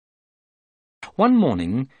One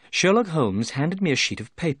morning, Sherlock Holmes handed me a sheet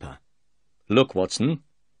of paper. "Look, Watson,"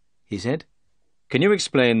 he said. "can you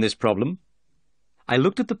explain this problem?" I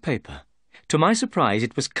looked at the paper. To my surprise,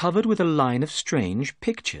 it was covered with a line of strange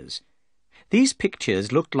pictures. These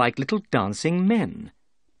pictures looked like little dancing men.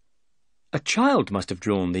 "A child must have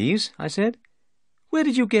drawn these," I said. "Where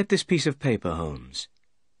did you get this piece of paper, Holmes?"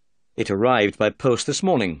 "It arrived by post this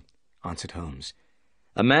morning," answered Holmes.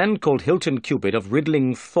 "A man called Hilton Cubitt of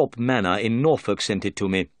Riddling Thorpe Manor in Norfolk sent it to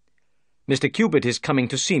me. Mr. Cubitt is coming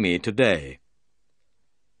to see me today."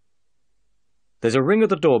 "There's a ring at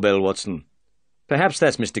the doorbell, Watson. Perhaps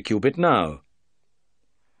that's Mr. Cubitt now."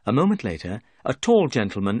 A moment later, a tall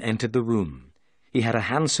gentleman entered the room. He had a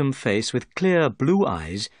handsome face with clear blue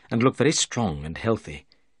eyes and looked very strong and healthy.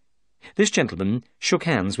 This gentleman shook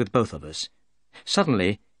hands with both of us.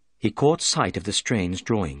 Suddenly, he caught sight of the strange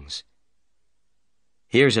drawings.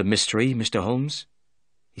 "Here's a mystery, Mr. Holmes,"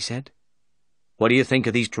 he said. "What do you think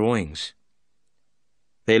of these drawings?"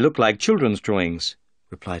 "They look like children's drawings,"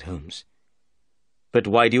 replied Holmes. "But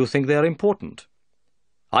why do you think they are important?"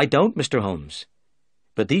 "I don't, Mr. Holmes.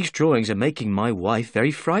 But these drawings are making my wife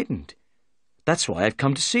very frightened. That's why I've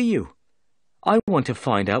come to see you. I want to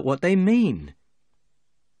find out what they mean."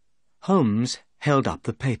 Holmes held up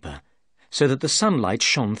the paper, so that the sunlight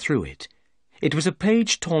shone through it. It was a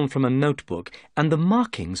page torn from a notebook, and the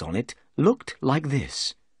markings on it looked like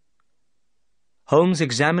this. Holmes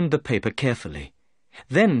examined the paper carefully.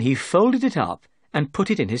 Then he folded it up and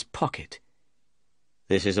put it in his pocket.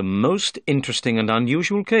 "This is a most interesting and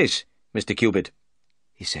unusual case, Mr. Cubitt,"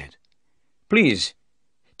 he said. "Please,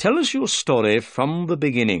 tell us your story from the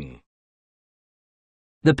beginning."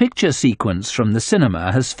 The picture sequence from the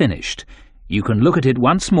cinema has finished. You can look at it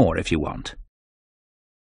once more if you want.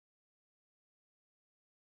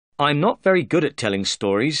 "I'm not very good at telling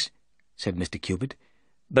stories," said Mr. Cubitt.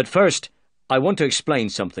 "But first, I want to explain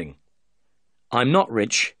something. I'm not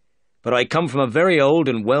rich, but I come from a very old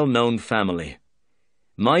and well-known family.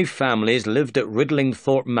 My family has lived at Riddling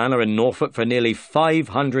Thorpe Manor in Norfolk for nearly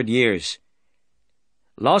 500 years.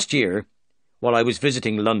 Last year, while I was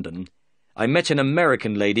visiting London, I met an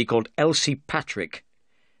American lady called Elsie Patrick.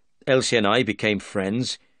 Elsie and I became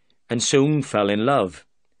friends and soon fell in love.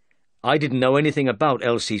 I didn't know anything about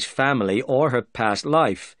Elsie's family or her past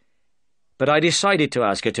life, but I decided to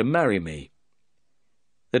ask her to marry me.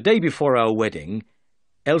 The day before our wedding,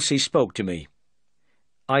 Elsie spoke to me.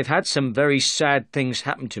 "I've had some very sad things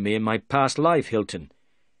happen to me in my past life, Hilton.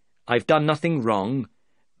 I've done nothing wrong,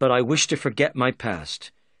 but I wish to forget my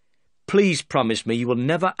past. Please promise me you will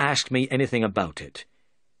never ask me anything about it.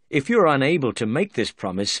 If you are unable to make this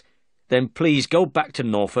promise, then please go back to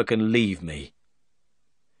Norfolk and leave me."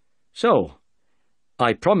 So,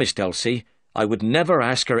 I promised Elsie I would never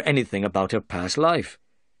ask her anything about her past life.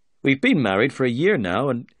 We've been married for a year now,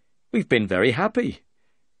 and we've been very happy.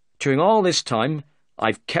 During all this time,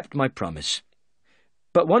 I've kept my promise.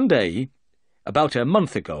 But one day, about a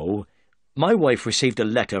month ago, my wife received a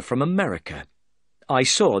letter from America. I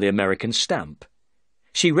saw the American stamp.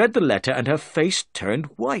 She read the letter and her face turned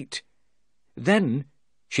white. Then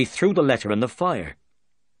she threw the letter in the fire.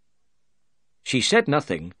 She said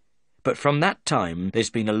nothing, but from that time there's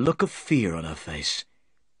been a look of fear on her face.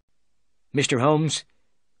 Mr. Holmes,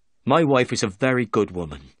 my wife is a very good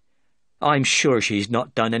woman. I'm sure she's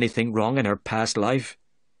not done anything wrong in her past life.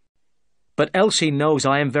 But Elsie knows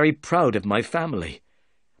I am very proud of my family.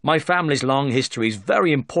 My family's long history is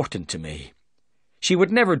very important to me. She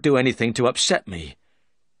would never do anything to upset me.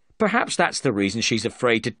 Perhaps that's the reason she's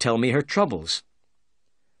afraid to tell me her troubles."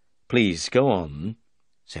 "Please go on,"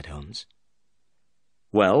 said Holmes.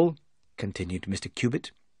 "Well," continued Mr.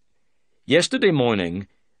 Cubitt, "yesterday morning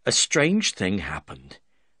a strange thing happened.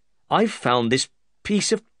 I found this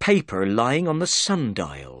piece of paper lying on the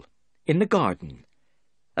sundial in the garden.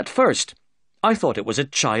 At first, I thought it was a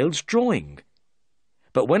child's drawing.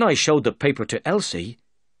 But when I showed the paper to Elsie,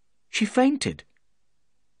 she fainted.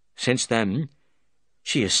 Since then,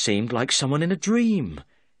 she has seemed like someone in a dream,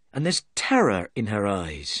 and there's terror in her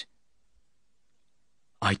eyes.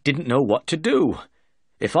 I didn't know what to do.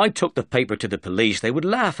 If I took the paper to the police, they would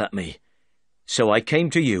laugh at me. So I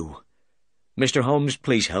came to you. Mr. Holmes,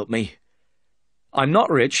 please help me. I'm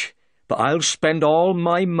not rich, but I'll spend all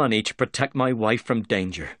my money to protect my wife from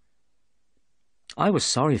danger." I was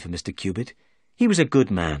sorry for Mr. Cubitt. He was a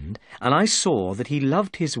good man, and I saw that he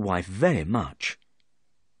loved his wife very much.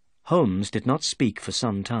 Holmes did not speak for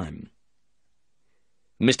some time.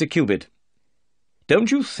 "Mr. Cubitt,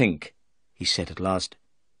 don't you think," he said at last,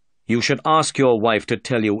 "you should ask your wife to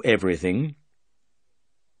tell you everything?"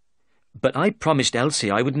 "But I promised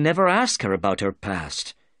Elsie I would never ask her about her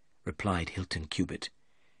past. replied Hilton Cubitt.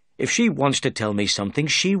 "If she wants to tell me something,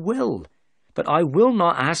 she will, but I will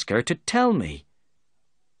not ask her to tell me."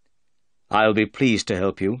 "I'll be pleased to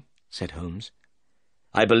help you," said Holmes.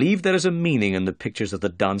 "I believe there is a meaning in the pictures of the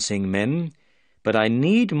dancing men, but I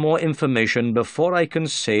need more information before I can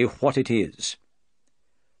say what it is.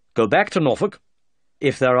 Go back to Norfolk.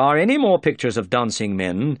 If there are any more pictures of dancing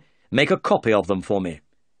men, make a copy of them for me.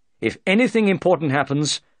 If anything important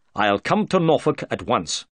happens, I'll come to Norfolk at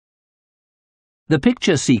once." The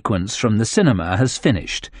picture sequence from the cinema has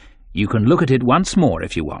finished. You can look at it once more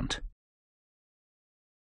if you want.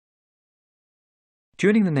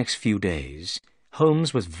 During the next few days,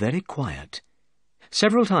 Holmes was very quiet.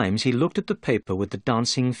 Several times he looked at the paper with the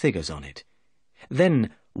dancing figures on it.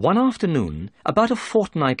 Then, one afternoon, about a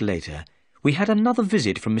fortnight later, we had another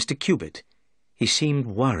visit from Mr. Cubitt. He seemed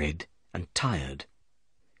worried and tired.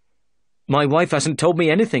 "My wife hasn't told me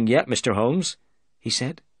anything yet, Mr. Holmes," he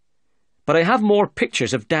said. "But I have more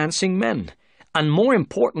pictures of dancing men, and more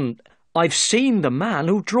important, I've seen the man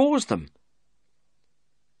who draws them.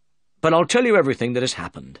 But I'll tell you everything that has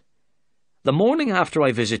happened. The morning after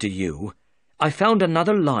I visited you, I found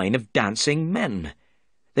another line of dancing men.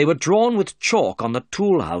 They were drawn with chalk on the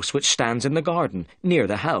tool house which stands in the garden, near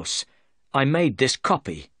the house. I made this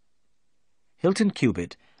copy." Hilton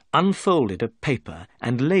Cubitt unfolded a paper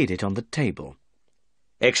and laid it on the table.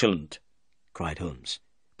 "Excellent," cried Holmes.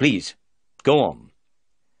 "Please, go on."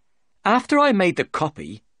 "After I made the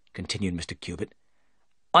copy," continued Mr. Cubitt,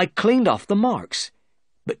 "I cleaned off the marks.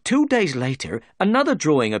 But 2 days later, another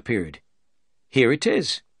drawing appeared. Here it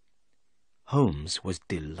is." Holmes was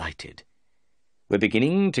delighted. "We're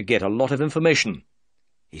beginning to get a lot of information,"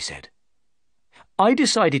 he said. "I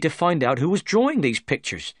decided to find out who was drawing these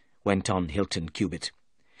pictures," went on Hilton Cubitt.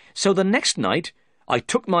 "So the next night I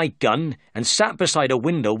took my gun and sat beside a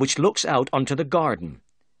window which looks out onto the garden.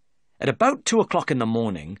 At about 2 o'clock in the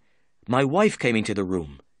morning, my wife came into the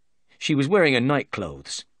room. She was wearing her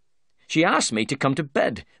nightclothes. She asked me to come to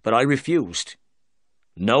bed, but I refused.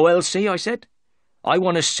 'No, Elsie,' I said. 'I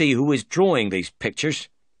want to see who is drawing these pictures.'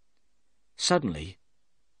 Suddenly,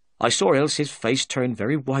 I saw Elsie's face turn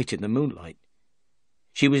very white in the moonlight.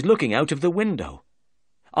 She was looking out of the window.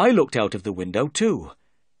 I looked out of the window, too.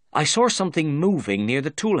 I saw something moving near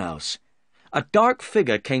the toolhouse. A dark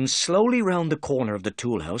figure came slowly round the corner of the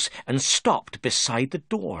toolhouse and stopped beside the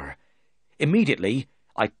door. Immediately,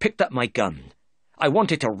 I picked up my gun. I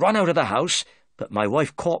wanted to run out of the house, but my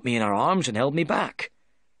wife caught me in her arms and held me back.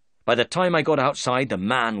 By the time I got outside, the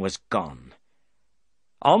man was gone.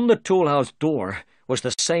 On the toolhouse door was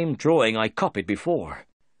the same drawing I copied before.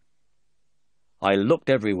 I looked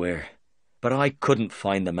everywhere, but I couldn't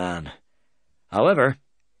find the man. However,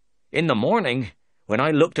 in the morning, when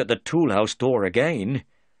I looked at the toolhouse door again,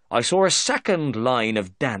 I saw a second line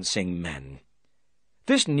of dancing men.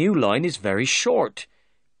 This new line is very short,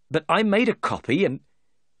 but I made a copy, and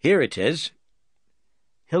here it is."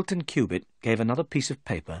 Hilton Cubitt gave another piece of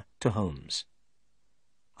paper to Holmes.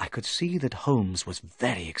 I could see that Holmes was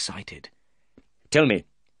very excited. "Tell me,"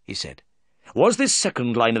 he said, "was this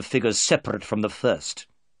second line of figures separate from the first?"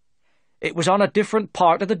 "It was on a different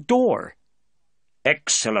part of the door."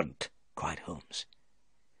 "Excellent," cried Holmes.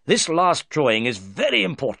 "This last drawing is very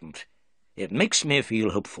important. It makes me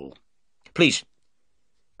feel hopeful. Please,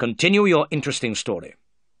 continue your interesting story."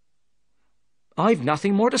 "I've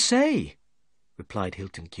nothing more to say," replied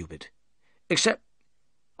Hilton Cubitt, "except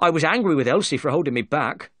I was angry with Elsie for holding me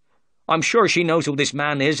back. I'm sure she knows who this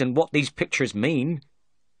man is and what these pictures mean.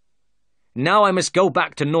 Now I must go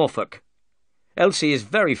back to Norfolk. Elsie is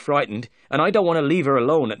very frightened, and I don't want to leave her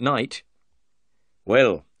alone at night."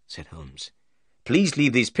 "Well," said Holmes, "please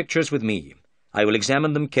leave these pictures with me. I will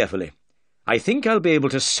examine them carefully. I think I'll be able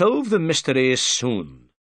to solve the mystery soon."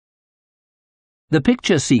 The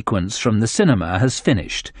picture sequence from the cinema has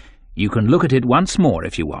finished. You can look at it once more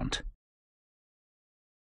if you want.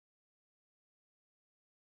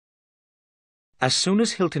 As soon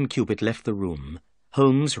as Hilton Cubitt left the room,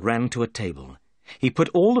 Holmes ran to a table. He put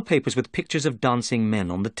all the papers with pictures of dancing men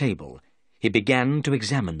on the table. He began to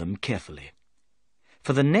examine them carefully.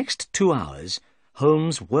 For the next 2 hours,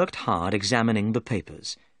 Holmes worked hard examining the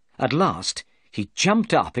papers. At last, he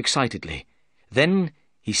jumped up excitedly. Then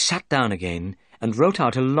he sat down again and wrote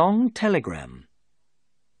out a long telegram.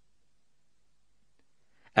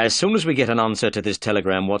 "As soon as we get an answer to this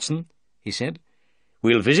telegram, Watson," he said,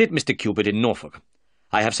 "we'll visit Mr. Cubitt in Norfolk.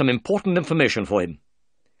 I have some important information for him."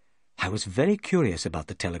 I was very curious about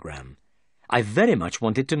the telegram. I very much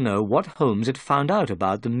wanted to know what Holmes had found out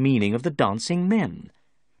about the meaning of the dancing men.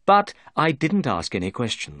 But I didn't ask any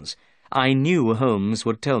questions. I knew Holmes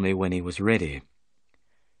would tell me when he was ready.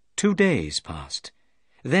 2 days passed.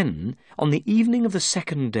 Then, on the evening of the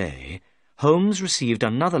 2nd day, Holmes received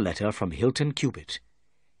another letter from Hilton Cubitt.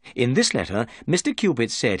 In this letter, Mr.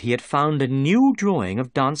 Cubitt said he had found a new drawing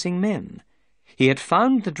of dancing men. He had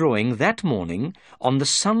found the drawing that morning on the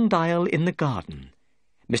sundial in the garden.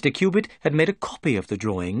 Mr. Cubitt had made a copy of the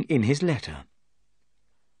drawing in his letter.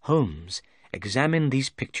 Holmes examined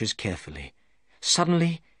these pictures carefully.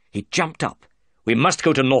 Suddenly, he jumped up. "We must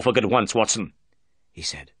go to Norfolk at once, Watson," he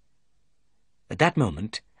said. At that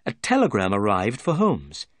moment, a telegram arrived for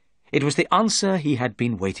Holmes. It was the answer he had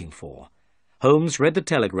been waiting for. Holmes read the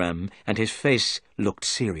telegram, and his face looked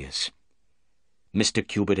serious. "Mr.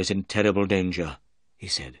 Cubitt is in terrible danger," he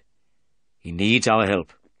said. "He needs our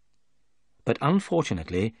help." But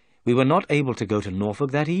unfortunately, we were not able to go to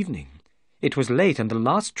Norfolk that evening. It was late, and the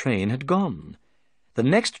last train had gone. The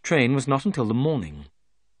next train was not until the morning.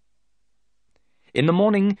 In the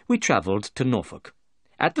morning, we travelled to Norfolk.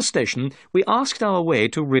 At the station, we asked our way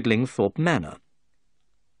to Ridlingthorpe Manor.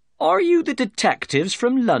 "Are you the detectives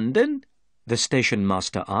from London?" the station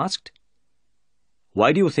master asked.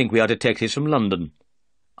 "Why do you think we are detectives from London?"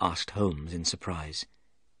 asked Holmes in surprise.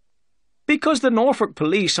 "Because the Norfolk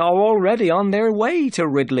police are already on their way to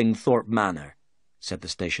Ridlingthorpe Manor," said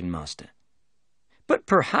the station master. "But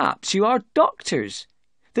perhaps you are doctors.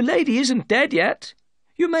 The lady isn't dead yet.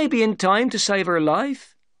 You may be in time to save her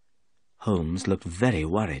life." Holmes looked very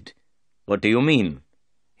worried. "What do you mean?"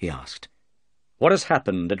 he asked. "What has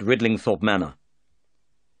happened at Ridlingthorpe Manor?"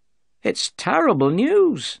 "It's terrible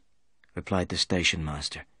news," replied the station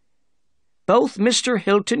master. "Both Mr.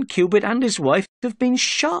 Hilton Cubitt and his wife have been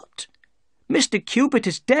shot. Mr. Cubitt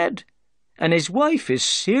is dead, and his wife is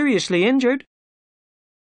seriously injured."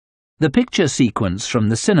 The picture sequence from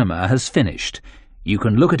the cinema has finished. You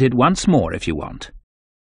can look at it once more if you want.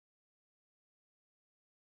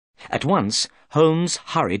 At once, Holmes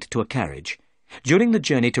hurried to a carriage. During the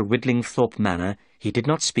journey to Ridlingthorpe Manor, he did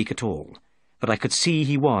not speak at all, but I could see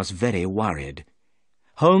he was very worried.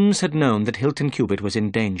 Holmes had known that Hilton Cubitt was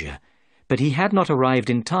in danger, but he had not arrived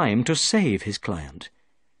in time to save his client.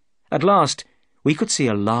 At last, we could see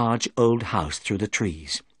a large old house through the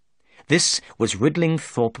trees. This was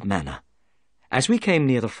Ridlingthorpe Manor. As we came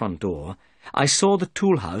near the front door, I saw the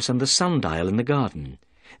tool house and the sundial in the garden.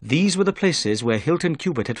 These were the places where Hilton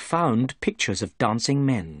Cubitt had found pictures of dancing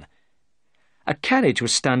men. A carriage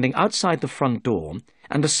was standing outside the front door,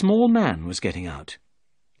 and a small man was getting out.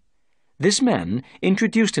 This man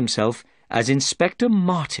introduced himself as Inspector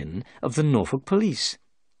Martin of the Norfolk Police.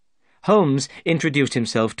 Holmes introduced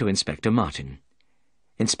himself to Inspector Martin.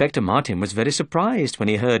 Inspector Martin was very surprised when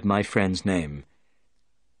he heard my friend's name.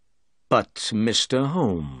 "But, Mr.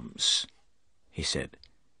 Holmes," he said,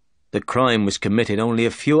 "the crime was committed only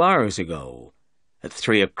a few hours ago, at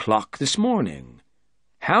 3 o'clock this morning.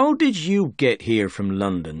 How did you get here from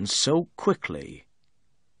London so quickly?"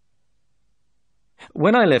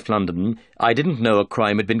 "When I left London, I didn't know a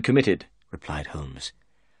crime had been committed," replied Holmes.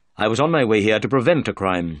 "I was on my way here to prevent a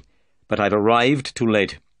crime, but I'd arrived too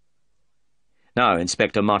late. Now,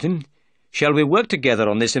 Inspector Martin, shall we work together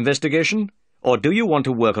on this investigation, or do you want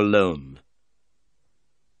to work alone?"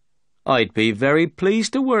 "I'd be very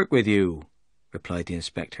pleased to work with you," replied the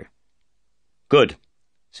inspector. "Good,"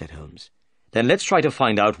 said Holmes. "Then let's try to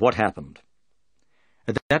find out what happened."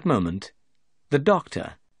 At that moment, the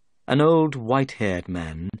doctor, an old white-haired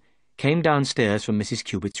man, came downstairs from Mrs.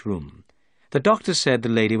 Cubitt's room. The doctor said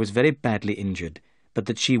the lady was very badly injured, but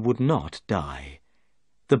that she would not die.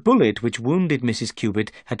 The bullet which wounded Mrs.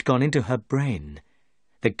 Cubitt had gone into her brain.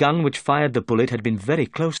 The gun which fired the bullet had been very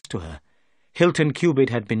close to her. Hilton Cubitt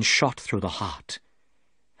had been shot through the heart.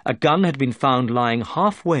 A gun had been found lying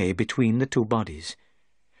halfway between the two bodies.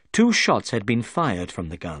 2 shots had been fired from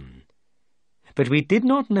the gun. But we did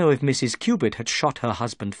not know if Mrs. Cubitt had shot her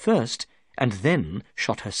husband first and then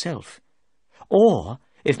shot herself, or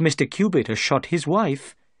if Mr. Cubitt had shot his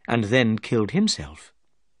wife and then killed himself.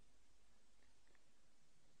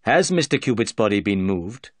 "Has Mr. Cubitt's body been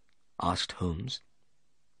moved?" asked Holmes.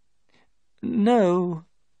 "No,"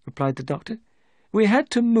 replied the doctor. "We had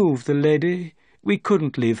to move the lady. We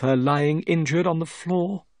couldn't leave her lying injured on the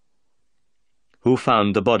floor." "Who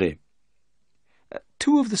found the body?"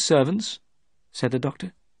 2 of the servants," said the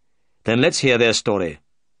doctor. "Then let's hear their story,"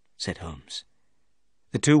 said Holmes.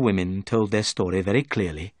 The 2 women told their story very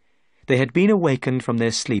clearly. They had been awakened from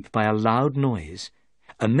their sleep by a loud noise.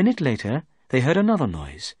 A minute later, they heard another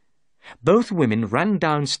noise. Both women ran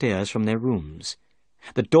downstairs from their rooms.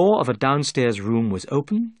 The door of a downstairs room was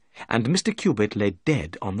open, and Mr. Cubitt lay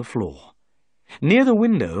dead on the floor. Near the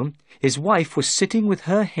window, his wife was sitting with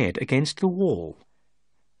her head against the wall.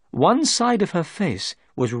 One side of her face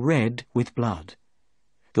was red with blood.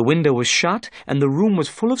 The window was shut, and the room was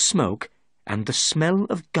full of smoke and the smell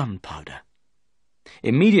of gunpowder.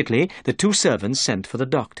 Immediately the two servants sent for the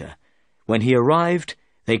doctor. When he arrived,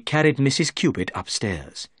 they carried Mrs. Cupid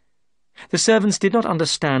upstairs. The servants did not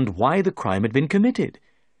understand why the crime had been committed.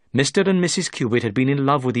 Mr. and Mrs. Cupid had been in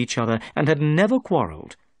love with each other and had never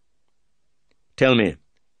quarrelled. "Tell me,"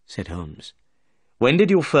 said Holmes, "when did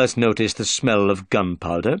you first notice the smell of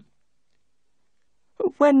gunpowder?"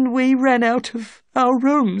 "When we ran out of our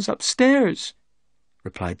rooms upstairs,"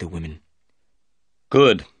 replied the women.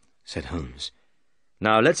 "Good," said Holmes.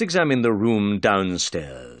 "Now let's examine the room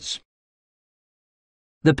downstairs."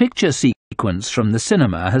 The picture sequence from the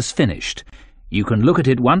cinema has finished. You can look at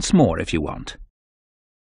it once more if you want.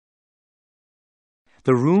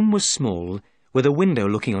 The room was small, with a window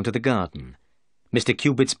looking onto the garden. Mr.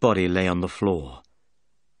 Cupid's body lay on the floor.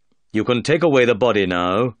 "You can take away the body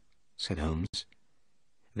now," said Holmes.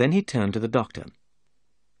 Then he turned to the doctor.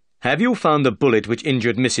 "Have you found the bullet which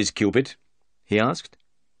injured Mrs. Cupid?" he asked.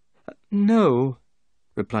 "No,"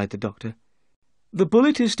 replied the doctor. "The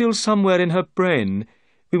bullet is still somewhere in her brain.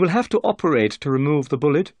 We will have to operate to remove the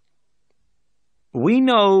bullet." "We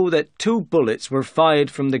know that 2 bullets were fired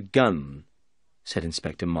from the gun," said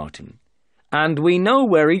Inspector Martin, "and we know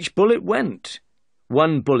where each bullet went.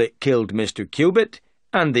 1 bullet killed Mr. Cupid,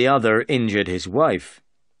 and the other injured his wife."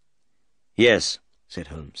 "Yes," said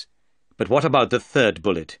Holmes, "but what about the 3rd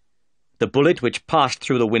bullet? The bullet which passed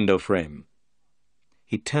through the window frame?"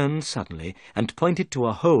 He turned suddenly and pointed to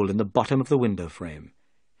a hole in the bottom of the window frame.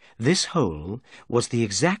 This hole was the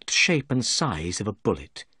exact shape and size of a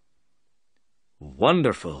bullet.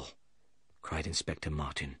 "Wonderful!" cried Inspector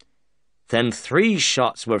Martin. "Then 3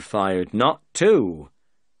 shots were fired, not 2.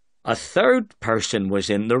 A 3rd person was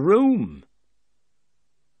in the room."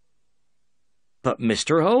 "But,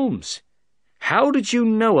 Mr. Holmes, how did you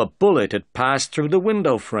know a bullet had passed through the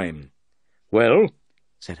window frame?" "Well,"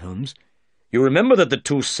 said Holmes, "you remember that the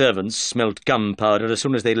 2 servants smelt gunpowder as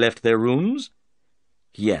soon as they left their rooms?"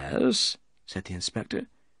 "Yes," said the inspector,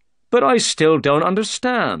 "but I still don't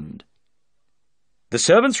understand. The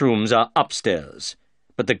servants' rooms are upstairs,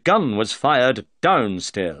 but the gun was fired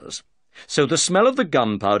downstairs. So the smell of the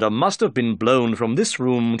gunpowder must have been blown from this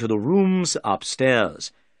room to the rooms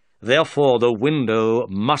upstairs. Therefore the window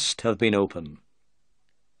must have been open.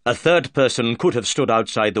 A 3rd person could have stood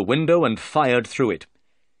outside the window and fired through it.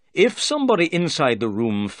 If somebody inside the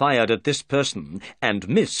room fired at this person and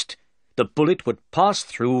missed, the bullet would pass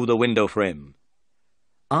through the window frame."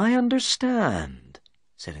 "I understand,"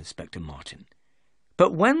 said Inspector Martin.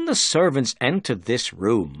 "But when the servants entered this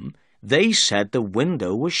room, they said the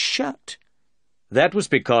window was shut." "That was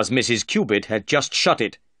because Mrs. Cupid had just shut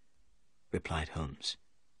it," replied Holmes.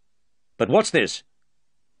 "But what's this?"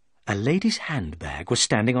 A lady's handbag was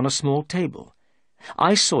standing on a small table.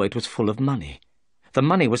 I saw it was full of money. The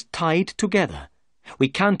money was tied together. We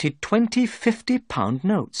counted 20 50-pound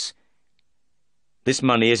notes. "This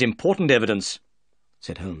money is important evidence,"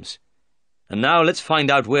 said Holmes. "And now let's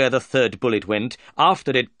find out where the 3rd bullet went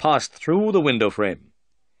after it passed through the window frame."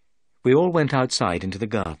 We all went outside into the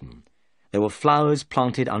garden. There were flowers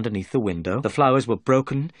planted underneath the window. The flowers were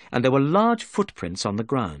broken, and there were large footprints on the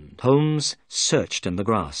ground. Holmes searched in the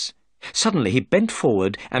grass. Suddenly he bent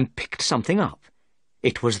forward and picked something up.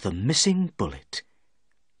 It was the missing bullet.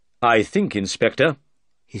 "I think, Inspector,"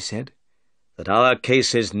 he said, "that our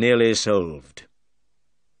case is nearly solved."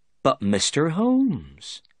 "But, Mr.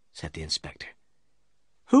 Holmes," said the inspector,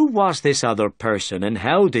 "who was this other person, and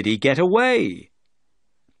how did he get away?"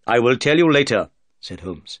 "I will tell you later," said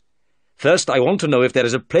Holmes. "First, I want to know if there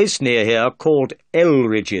is a place near here called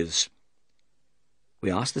Elridge's."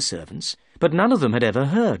 We asked the servants, but none of them had ever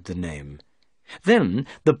heard the name. Then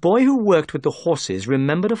the boy who worked with the horses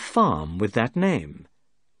remembered a farm with that name.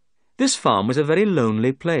 This farm was a very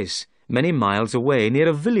lonely place, many miles away, near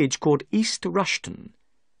a village called East Rushton.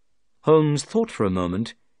 Holmes thought for a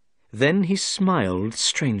moment. Then he smiled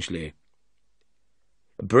strangely.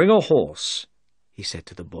 "Bring a horse," he said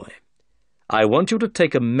to the boy. "I want you to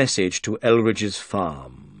take a message to Elridge's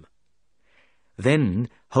farm." Then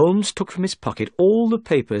Holmes took from his pocket all the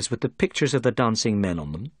papers with the pictures of the dancing men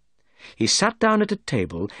on them. He sat down at a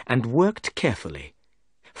table and worked carefully.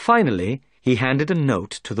 Finally, he handed a note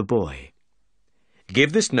to the boy.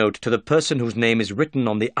 "Give this note to the person whose name is written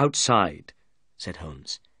on the outside," said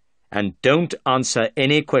Holmes, "and don't answer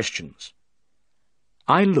any questions."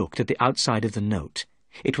 I looked at the outside of the note.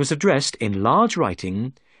 It was addressed in large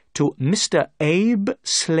writing to Mr. Abe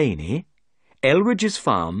Slaney, Elridge's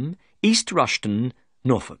Farm, East Rushton,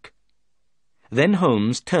 Norfolk. Then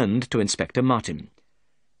Holmes turned to Inspector Martin.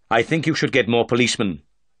 I think you should get more policemen,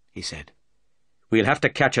 he said. We'll have to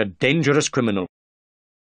catch a dangerous criminal.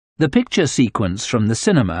 The picture sequence from the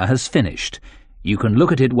cinema has finished. You can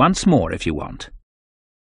look at it once more if you want.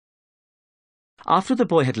 After the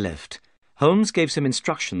boy had left, Holmes gave some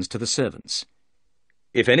instructions to the servants.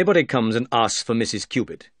 If anybody comes and asks for Mrs.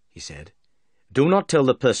 Cupid, he said, do not tell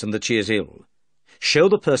the person that she is ill. Show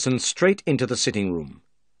the person straight into the sitting room.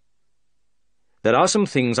 There are some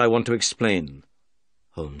things I want to explain,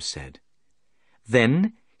 Holmes said.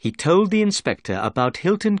 Then he told the inspector about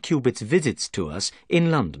Hilton Cubit's visits to us in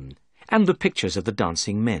London and the pictures of the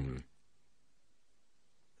dancing men.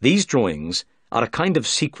 These drawings are a kind of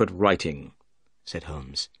secret writing, said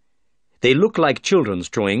Holmes. They look like children's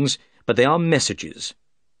drawings, but they are messages.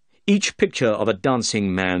 Each picture of a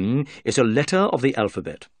dancing man is a letter of the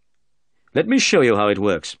alphabet. Let me show you how it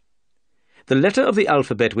works. The letter of the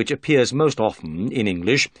alphabet which appears most often in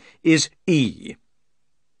English is E.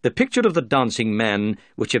 The picture of the dancing man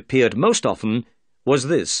which appeared most often was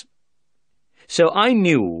this. So I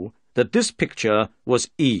knew that this picture was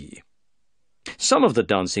E. Some of the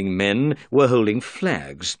dancing men were holding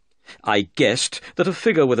flags. I guessed that a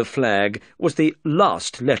figure with a flag was the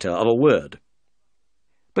last letter of a word.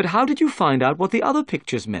 But how did you find out what the other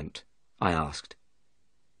pictures meant? I asked.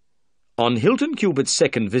 On Hilton Cubit's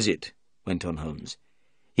second visit, went on Holmes,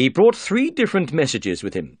 he brought 3 different messages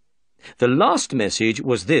with him. The last message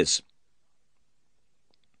was this.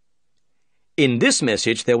 In this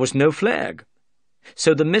message there was no flag,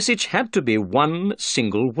 so the message had to be one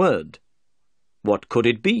single word. What could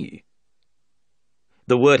it be?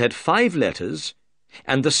 The word had 5 letters,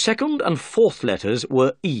 and the second and fourth letters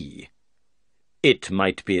were E. It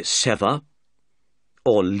might be sever,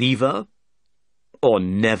 or lever, or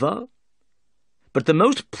never, but the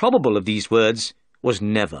most probable of these words was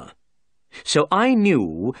never. So I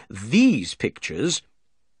knew these pictures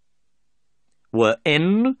were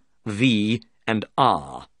N, V, and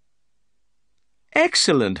R.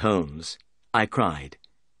 Excellent, Holmes, I cried.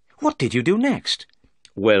 What did you do next?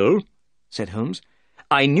 Well, said Holmes,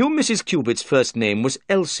 I knew Mrs. Cubit's first name was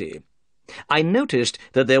Elsie. I noticed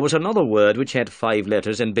that there was another word which had 5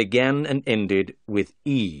 letters and began and ended with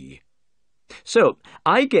E. So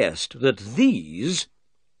I guessed that these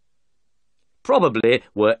probably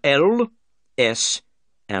were L, S,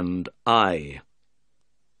 and I.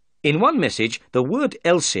 In one message, the word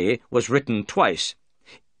Elsie was written twice.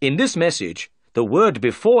 In this message, the word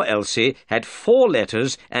before Elsie had 4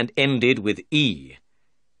 letters and ended with E.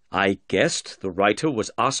 I guessed the writer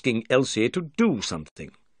was asking Elsie to do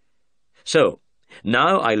something. So,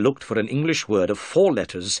 now I looked for an English word of 4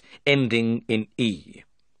 letters ending in E.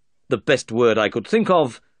 The best word I could think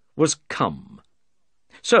of was come.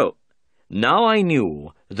 So, now I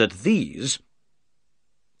knew that these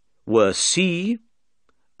were C,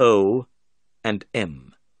 O, and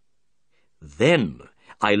M. Then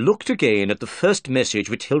I looked again at the first message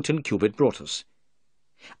which Hilton Cubit brought us.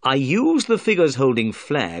 I used the figures holding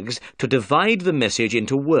flags to divide the message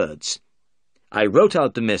into words. I wrote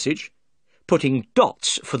out the message, putting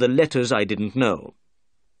dots for the letters I didn't know.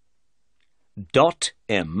 Dot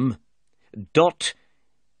M, dot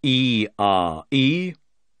E-R-E,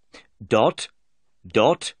 dot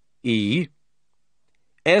E,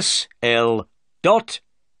 S-L dot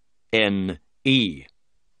N-E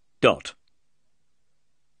dot.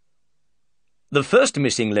 The first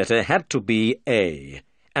missing letter had to be A,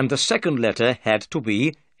 and the second letter had to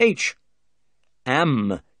be H.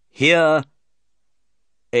 Am here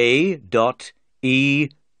A dot E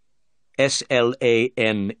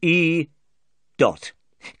S-L-A-N-E dot.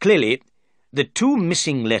 Clearly, the 2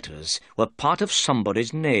 missing letters were part of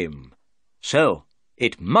somebody's name. So,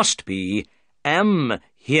 it must be Am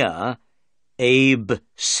here Abe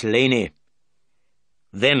Slaney.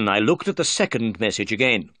 Then I looked at the second message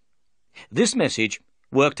again. This message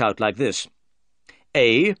worked out like this.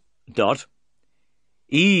 A dot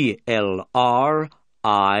E-L-R-I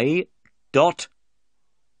dot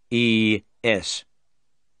E-S.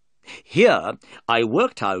 Here I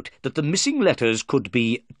worked out that the missing letters could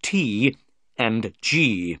be T and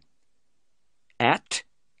G. At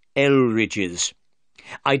Elridge's.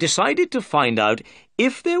 I decided to find out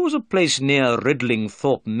if there was a place near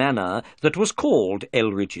Ridlingthorpe Manor that was called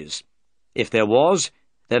Elridge's. If there was,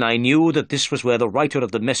 then I knew that this was where the writer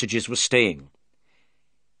of the messages was staying.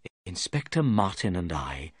 Inspector Martin and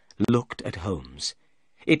I looked at Holmes.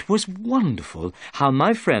 It was wonderful how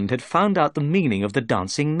my friend had found out the meaning of the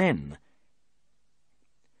dancing men.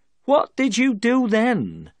 "What did you do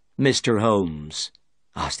then, Mr. Holmes?"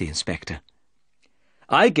 asked the inspector.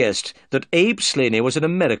 I guessed that Abe Slaney was an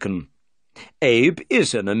American. Abe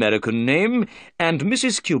is an American name, and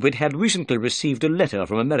Mrs. Cubitt had recently received a letter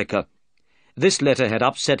from America. This letter had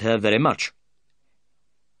upset her very much.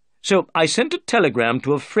 So I sent a telegram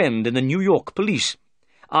to a friend in the New York police,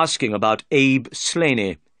 asking about Abe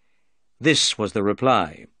Slaney. This was the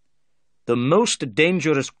reply: "The most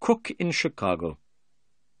dangerous crook in Chicago."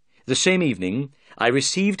 The same evening, I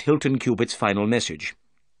received Hilton Cubitt's final message.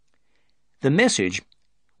 The message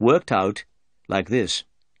worked out like this: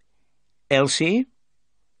 Elsie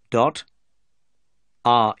dot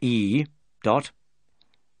R.E. dot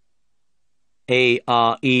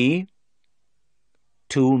A.R.E.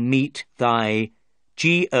 to meet thy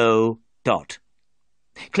G.O. dot.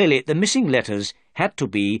 Clearly, the missing letters had to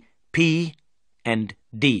be P and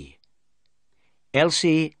D.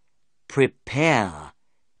 Elsie, prepare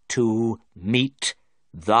to meet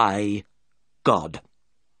thy God.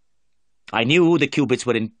 I knew the Cubitts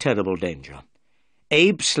were in terrible danger.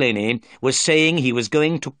 Abe Slaney was saying he was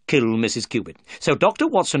going to kill Mrs. Cubitt, so Dr.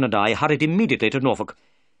 Watson and I hurried immediately to Norfolk.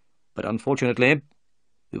 But unfortunately,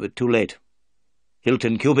 we were too late.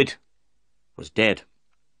 Hilton Cubitt was dead.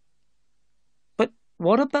 "But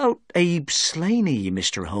what about Abe Slaney,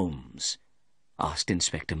 Mr. Holmes?" asked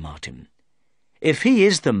Inspector Martin. "If he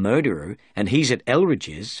is the murderer and he's at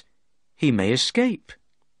Elridge's, he may escape."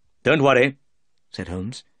 "Don't worry," said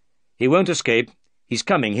Holmes. "He won't escape. He's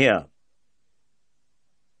coming here."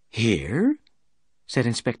 "Here?" said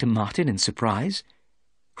Inspector Martin in surprise.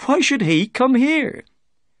 "Why should he come here?"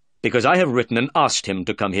 "Because I have written and asked him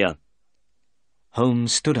to come here."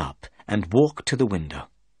 Holmes stood up and walked to the window.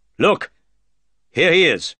 "Look! Here he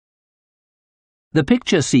is." The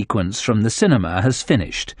picture sequence from the cinema has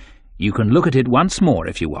finished. You can look at it once more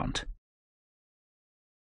if you want.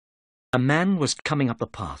 A man was coming up the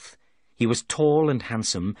path. He was tall and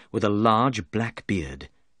handsome, with a large black beard.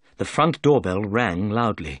 The front doorbell rang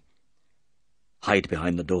loudly. "Hide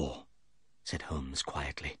behind the door," said Holmes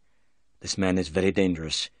quietly. "This man is very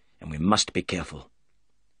dangerous, and we must be careful."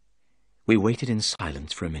 We waited in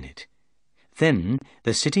silence for a minute. Then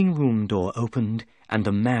the sitting-room door opened, and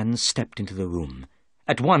a man stepped into the room.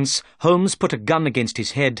 At once, Holmes put a gun against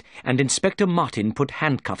his head, and Inspector Martin put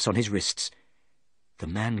handcuffs on his wrists. The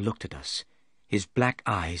man looked at us. His black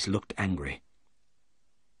eyes looked angry.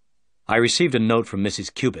 "I received a note from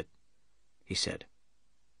Mrs. Cubitt," he said.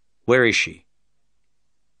 "Where is she?"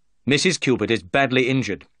 "Mrs. Cubitt is badly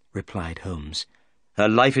injured," replied Holmes. "Her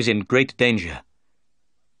life is in great danger."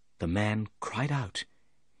 The man cried out.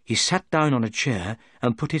 He sat down on a chair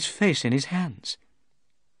and put his face in his hands.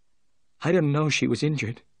 "I didn't know she was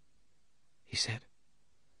injured," he said.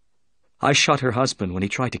 "I shot her husband when he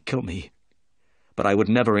tried to kill me, but I would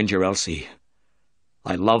never injure Elsie.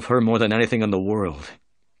 I love her more than anything in the world."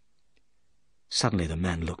 Suddenly the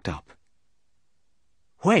man looked up.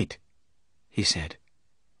 "Wait," he said.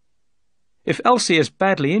 "If Elsie is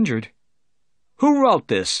badly injured, who wrote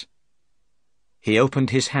this?" He opened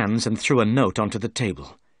his hands and threw a note onto the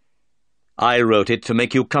table. "I wrote it to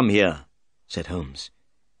make you come here," said Holmes.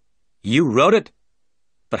 "You wrote it?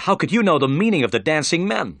 But how could you know the meaning of the dancing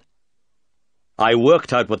men?" "I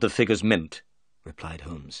worked out what the figures meant," replied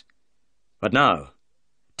Holmes. "But now,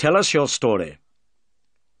 tell us your story."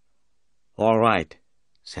 "All right,"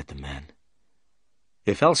 said the man.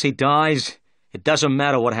 "If Elsie dies, it doesn't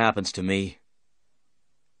matter what happens to me.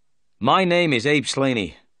 My name is Abe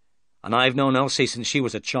Slaney, and I've known Elsie since she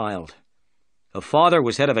was a child. Her father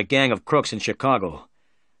was head of a gang of crooks in Chicago,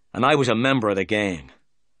 and I was a member of the gang.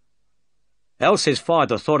 Elsie's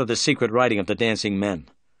father thought of the secret writing of the dancing men.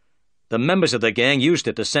 The members of the gang used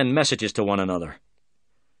it to send messages to one another.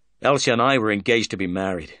 Elsie and I were engaged to be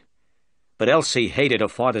married, but Elsie hated her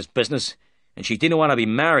father's business, and she didn't want to be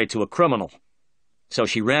married to a criminal, so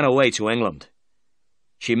she ran away to England.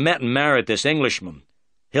 She met and married this Englishman,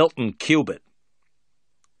 Hilton Cubitt.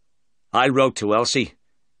 I wrote to Elsie,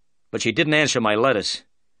 but she didn't answer my letters.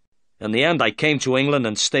 In the end, I came to England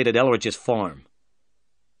and stayed at Elridge's farm.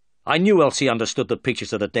 I knew Elsie understood the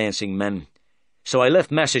pictures of the dancing men, so I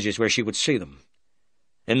left messages where she would see them.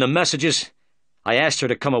 In the messages, I asked her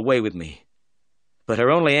to come away with me, but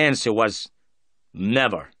her only answer was,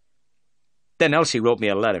 never. Then Elsie wrote me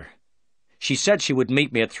a letter. She said she would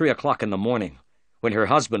meet me at 3 o'clock in the morning, when her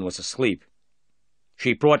husband was asleep.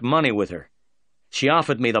 She brought money with her. She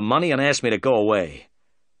offered me the money and asked me to go away.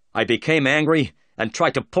 I became angry and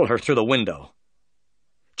tried to pull her through the window.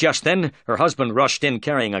 Just then, her husband rushed in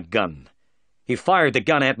carrying a gun. He fired the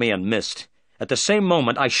gun at me and missed. At the same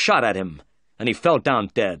moment, I shot at him, and he fell down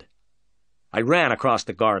dead. I ran across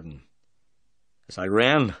the garden. As I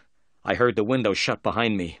ran, I heard the window shut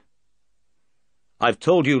behind me. I've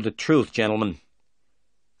told you the truth, gentlemen.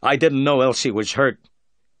 I didn't know Elsie was hurt.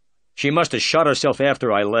 She must have shot herself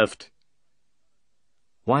after I left."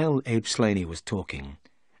 While Abe Slaney was talking,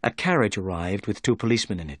 a carriage arrived with 2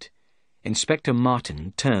 policemen in it. Inspector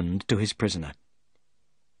Martin turned to his prisoner.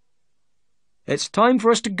 "It's time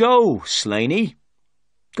for us to go, Slaney.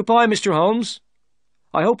 Goodbye, Mr. Holmes.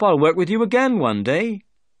 I hope I'll work with you again one day."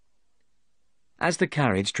 As the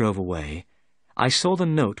carriage drove away, I saw the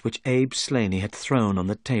note which Abe Slaney had thrown on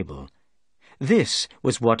the table. This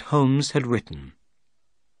was what Holmes had written.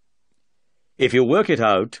 "If you work it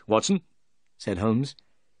out, Watson," said Holmes,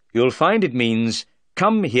 "you'll find it means,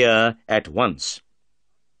 'Come here at once.'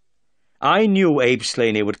 I knew Abe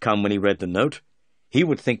Slaney would come when he read the note. He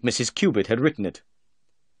would think Mrs. Cubitt had written it."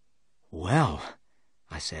 "Well,"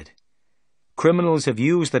 I said, "criminals have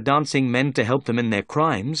used the dancing men to help them in their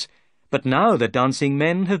crimes, but now the dancing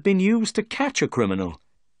men have been used to catch a criminal."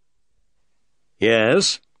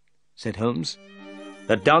 "Yes," said Holmes,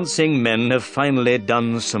 "the dancing men have finally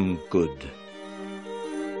done some good."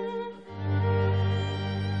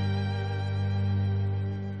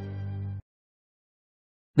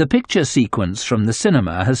 The picture sequence from the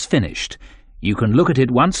cinema has finished. You can look at it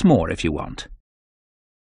once more if you want.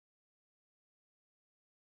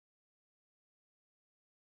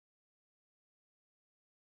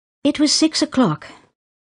 It was 6 o'clock.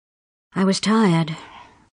 I was tired.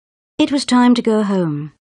 It was time to go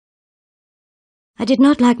home. I did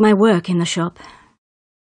not like my work in the shop.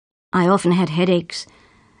 I often had headaches,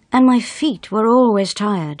 and my feet were always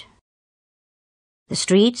tired. The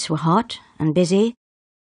streets were hot and busy.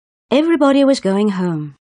 Everybody was going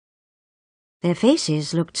home. Their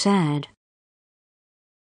faces looked sad.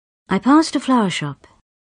 I passed a flower shop.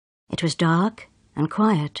 It was dark and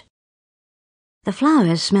quiet. The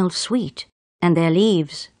flowers smelled sweet, and their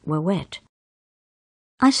leaves were wet.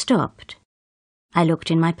 I stopped. I looked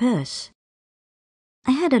in my purse.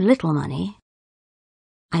 I had a little money.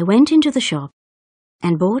 I went into the shop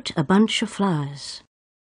and bought a bunch of flowers.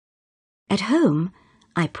 At home,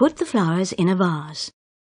 I put the flowers in a vase.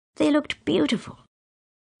 They looked beautiful.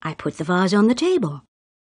 I put the vase on the table.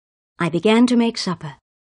 I began to make supper.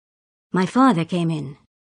 My father came in.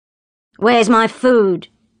 "Where's my food?"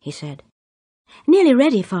 he said. "Nearly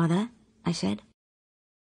ready, Father," I said.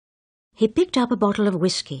 He picked up a bottle of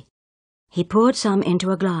whiskey. He poured some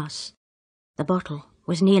into a glass. The bottle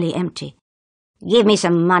was nearly empty. "Give me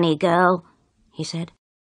some money, girl," he said.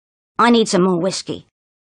 "I need some more whiskey."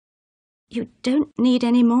 "You don't need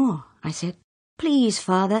any more," I said. "Please,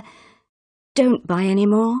 Father, don't buy any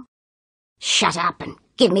more." "Shut up and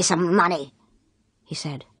give me some money," he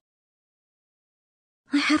said.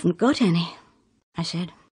 "I haven't got any," I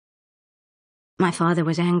said. My father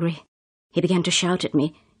was angry. He began to shout at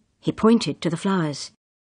me. He pointed to the flowers.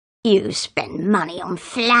 "You spend money on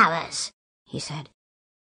flowers," he said.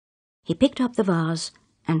 He picked up the vase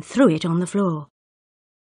and threw it on the floor.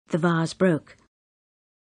 The vase broke.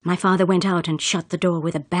 My father went out and shut the door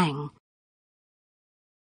with a bang.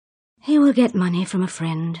 He will get money from a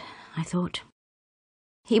friend, I thought.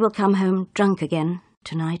 He will come home drunk again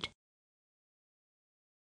tonight.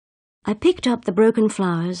 I picked up the broken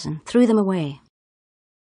flowers and threw them away.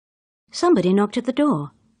 Somebody knocked at the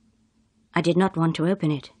door. I did not want to open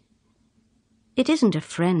it. It isn't a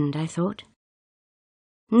friend, I thought.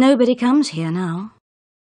 Nobody comes here now.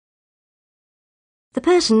 The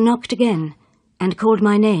person knocked again and called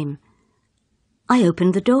my name. I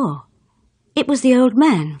opened the door. It was the old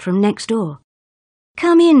man from next door.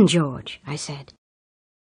 "Come in, George," I said.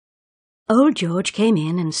 Old George came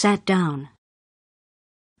in and sat down.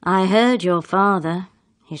 "I heard your father,"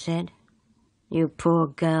 he said. "You poor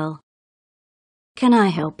girl. Can I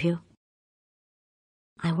help you?"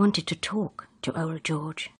 I wanted to talk to old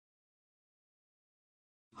George.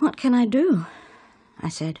 "What can I do?" I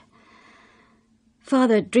said.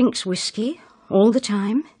 "Father drinks whiskey all the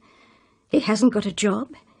time. He hasn't got a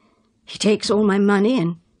job. He takes all my money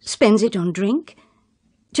and spends it on drink.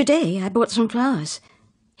 Today I bought some flowers.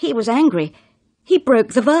 He was angry. He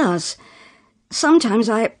broke the vase. Sometimes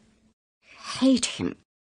I hate him."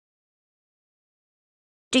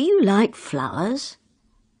 "Do you like flowers?"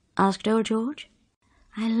 asked old George.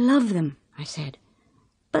 "I love them," I said,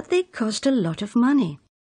 "but they cost a lot of money."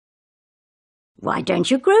 "Why don't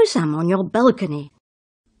you grow some on your balcony?"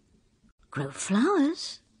 "Grow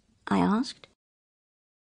flowers?" I asked.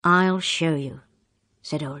 "I'll show you,"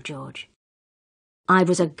 said old George. "I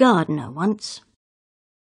was a gardener once."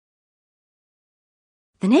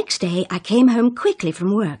 The next day I came home quickly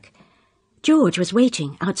from work. George was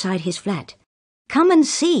waiting outside his flat. "Come and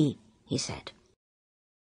see," he said.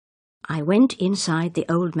 I went inside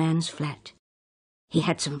the old man's flat. He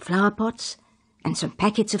had some flower pots and some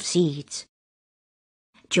packets of seeds.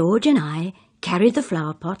 George and I carried the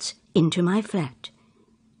flower pots into my flat.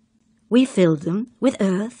 We filled them with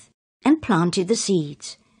earth and planted the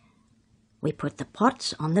seeds. We put the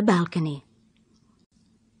pots on the balcony.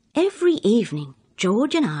 Every evening,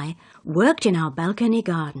 George and I worked in our balcony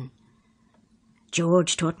garden.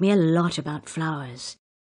 George taught me a lot about flowers.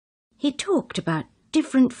 He talked about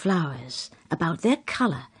different flowers, about their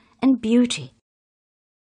colour and beauty.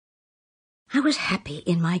 I was happy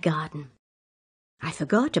in my garden. I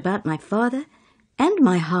forgot about my father and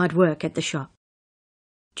my hard work at the shop.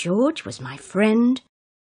 George was my friend.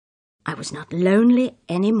 I was not lonely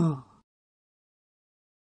any more.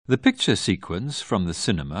 The picture sequence from the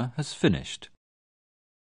cinema has finished.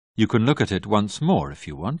 You can look at it once more if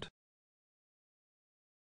you want.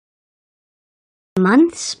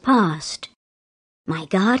 Months passed. My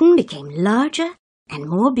garden became larger and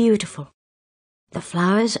more beautiful. The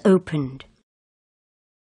flowers opened.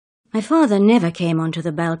 My father never came onto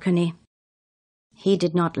the balcony. He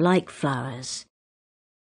did not like flowers.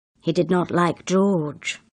 He did not like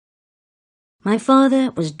George. My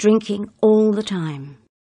father was drinking all the time.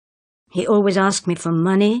 He always asked me for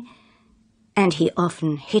money, and he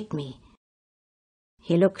often hit me.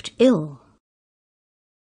 He looked ill.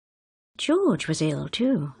 George was ill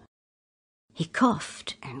too. He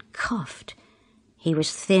coughed and coughed. He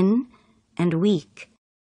was thin and weak.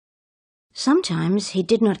 Sometimes he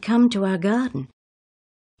did not come to our garden.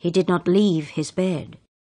 He did not leave his bed.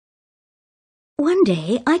 One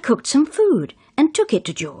day I cooked some food and took it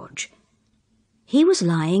to George. He was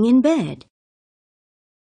lying in bed.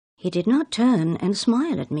 He did not turn and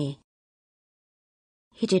smile at me.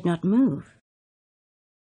 He did not move.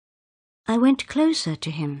 I went closer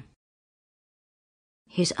to him.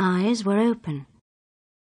 His eyes were open.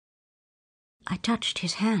 I touched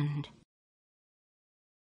his hand.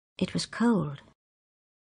 It was cold.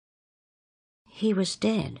 He was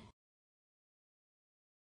dead.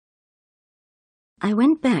 I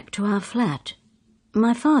went back to our flat.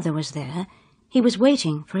 My father was there. He was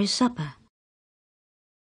waiting for his supper.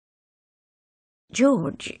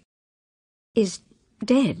 George is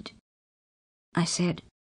dead, I said.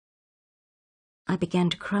 I began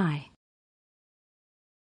to cry.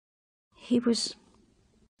 He was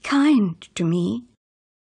kind to me.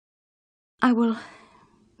 I will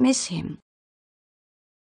miss him.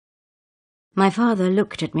 My father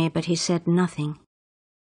looked at me, but he said nothing.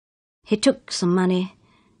 He took some money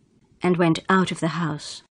and went out of the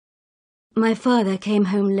house. My father came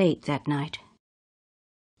home late that night.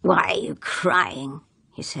 "Why are you crying?"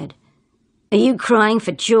 he said. "Are you crying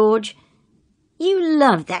for George? You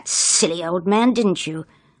loved that silly old man, didn't you?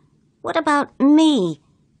 What about me?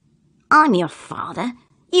 I'm your father.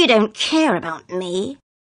 You don't care about me."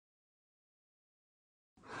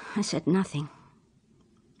 I said nothing.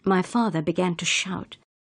 My father began to shout.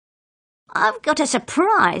 "I've got a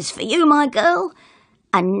surprise for you, my girl.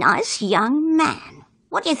 A nice young man.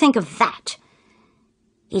 What do you think of that?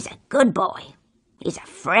 He's a good boy. He's a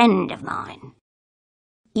friend of mine.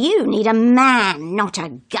 You need a man, not a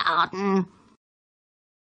garden."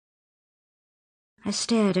 I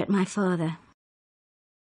stared at my father.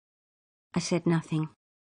 I said nothing.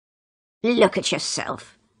 "Look at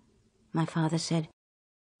yourself," my father said.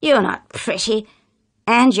 "You're not pretty,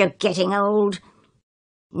 and you're getting old.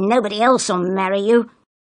 Nobody else will marry you."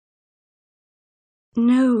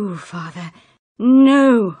 "No, father,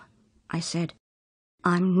 no," I said.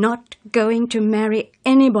 "I'm not going to marry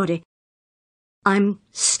anybody. I'm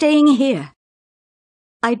staying here.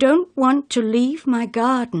 I don't want to leave my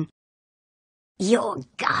garden." "Your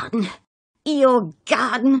garden? Your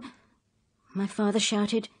garden?" my father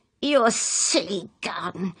shouted. "Your silly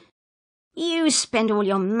garden. You spend all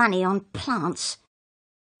your money on plants.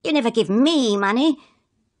 You never give me money.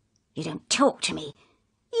 You don't talk to me.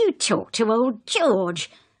 You talk to old George.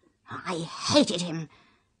 I hated him,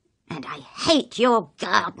 and I hate your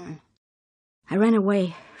garden." I ran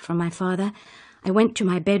away from my father. I went to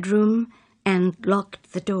my bedroom and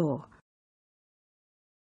locked the door.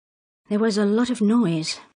 There was a lot of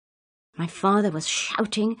noise. My father was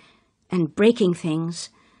shouting and breaking things.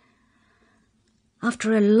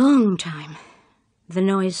 After a long time, the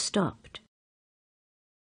noise stopped.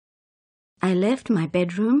 I left my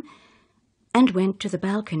bedroom and went to the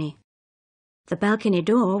balcony. The balcony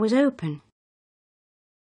door was open.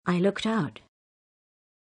 I looked out.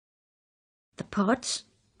 The pots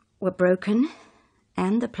were broken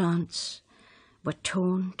and the plants were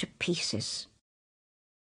torn to pieces.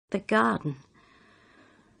 The garden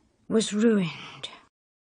was ruined.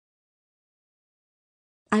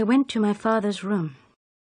 I went to my father's room.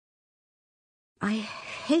 I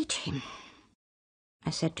hate him. I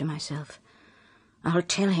said to myself. I'll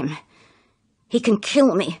tell him. He can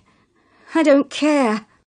kill me. I don't care.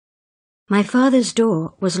 My father's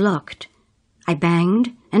door was locked. I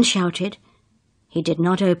banged and shouted. He did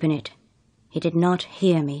not open it. He did not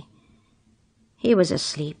hear me. He was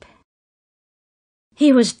asleep.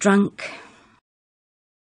 He was drunk.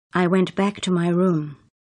 I went back to my room.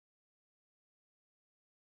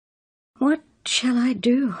 What shall I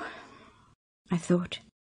do? I thought.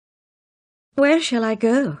 Where shall I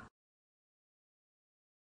go?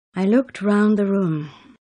 I looked round the room.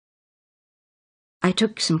 I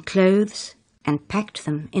took some clothes and packed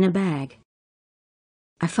them in a bag.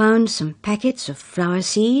 I found some packets of flower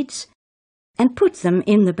seeds and put them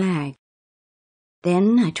in the bag.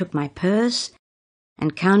 Then I took my purse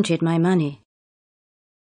and counted my money.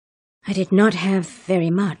 I did not have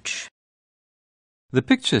very much. The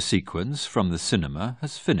picture sequence from the cinema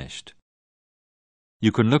has finished.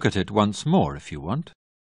 You can look at it once more if you want.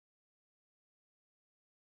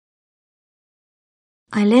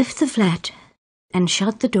 I left the flat and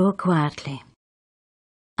shut the door quietly.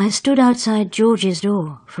 I stood outside George's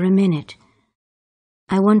door for a minute.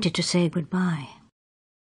 I wanted to say goodbye.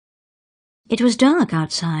 It was dark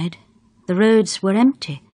outside. The roads were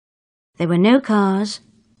empty. There were no cars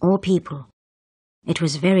or people. It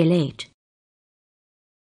was very late.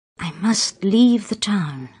 I must leave the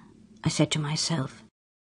town, I said to myself.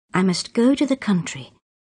 I must go to the country.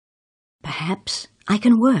 Perhaps I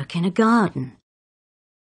can work in a garden.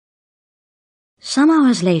 Some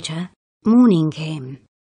hours later, morning came.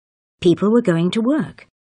 People were going to work.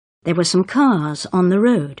 There were some cars on the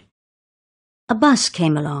road. A bus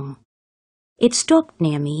came along. It stopped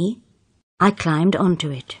near me. I climbed onto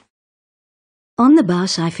it. On the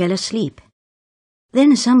bus I fell asleep.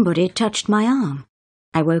 Then somebody touched my arm.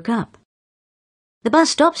 I woke up. "The bus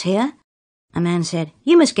stops here," a man said.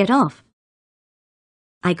 "You must get off."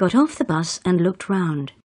 I got off the bus and looked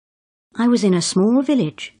round. I was in a small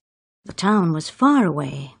village. The town was far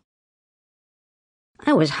away.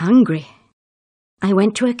 I was hungry. I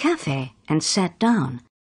went to a cafe and sat down.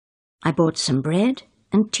 I bought some bread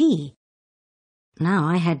and tea. Now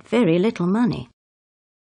I had very little money.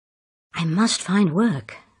 I must find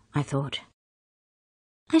work, I thought.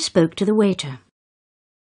 I spoke to the waiter.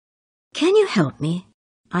 "Can you help me?"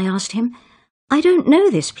 I asked him. "I don't know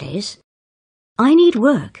this place. I need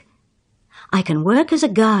work. I can work as a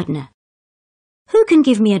gardener. Who can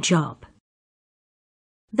give me a job?"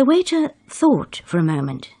 The waiter thought for a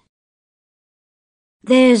moment.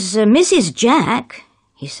 "There's Mrs. Jack,"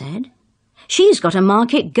 he said. "She's got a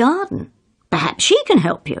market garden. Perhaps she can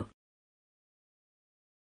help you."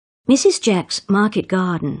 Mrs. Jack's market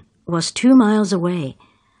garden was 2 miles away.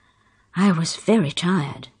 I was very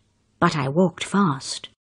tired, but I walked fast.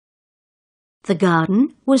 The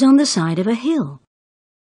garden was on the side of a hill.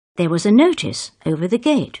 There was a notice over the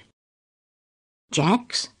gate.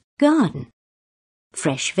 Jack's Garden.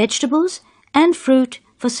 Fresh vegetables and fruit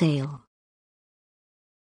for sale.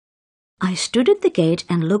 I stood at the gate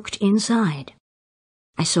and looked inside.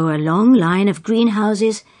 I saw a long line of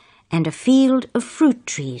greenhouses and a field of fruit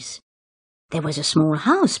trees. There was a small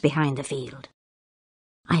house behind the field.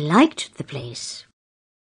 I liked the place.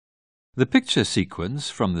 The picture sequence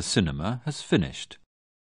from the cinema has finished.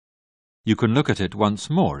 You can look at it once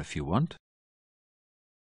more if you want.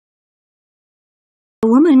 A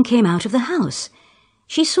woman came out of the house.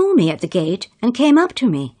 She saw me at the gate and came up to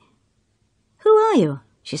me. "Who are you?"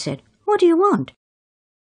 she said. "What do you want?"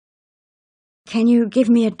 "Can you give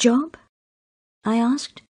me a job?" I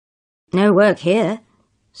asked. "No work here,"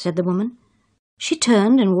 said the woman. She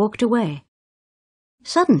turned and walked away.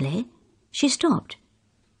 Suddenly, she stopped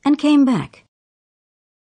and came back.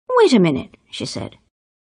 "Wait a minute," she said.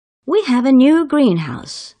 "We have a new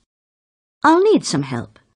greenhouse. I'll need some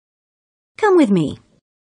help. Come with me."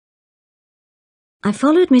 I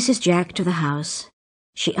followed Mrs. Jack to the house.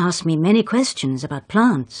 She asked me many questions about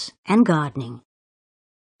plants and gardening.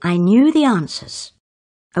 I knew the answers.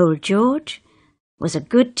 Old George was a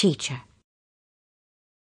good teacher.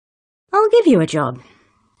 "I'll give you a job,"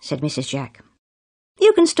 said Mrs. Jack.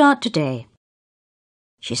 "You can start today."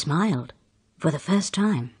 She smiled for the first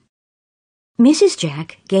time. Mrs.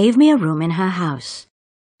 Jack gave me a room in her house.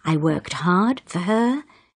 I worked hard for her,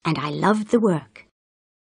 and I loved the work.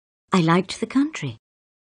 I liked the country.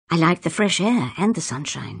 I liked the fresh air and the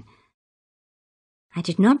sunshine. I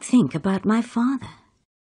did not think about my father,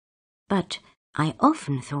 but I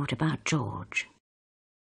often thought about George.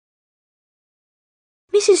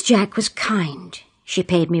 Mrs. Jack was kind. She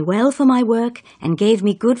paid me well for my work and gave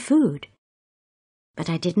me good food. But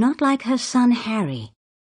I did not like her son Harry.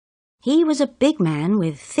 He was a big man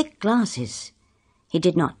with thick glasses. He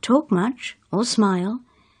did not talk much or smile.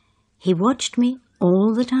 He watched me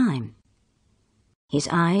all the time. His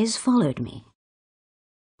eyes followed me.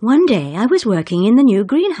 One day I was working in the new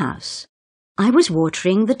greenhouse. I was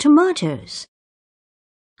watering the tomatoes.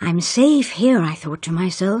 I'm safe here, I thought to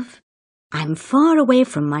myself. I'm far away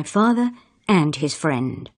from my father and his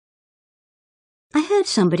friend. I heard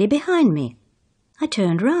somebody behind me. I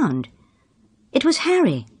turned round. It was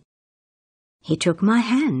Harry. He took my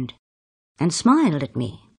hand and smiled at me.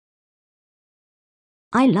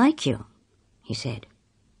 "I like you," he said.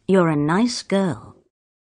 "You're a nice girl."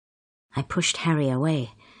 I pushed Harry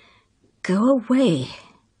away. "Go away,"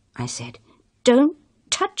 I said. "Don't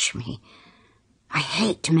touch me. I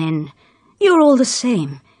hate men. You're all the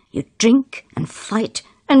same. You drink and fight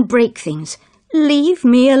and break things. Leave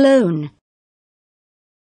me alone."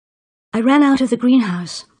 I ran out of the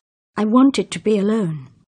greenhouse. I wanted to be alone.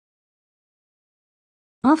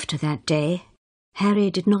 After that day,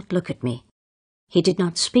 Harry did not look at me. He did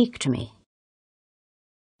not speak to me.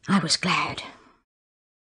 I was glad.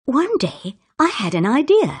 One day I had an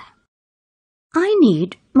idea. I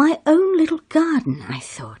need my own little garden, I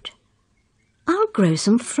thought. I'll grow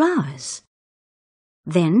some flowers.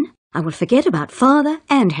 Then I will forget about Father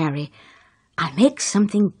and Harry. I'll make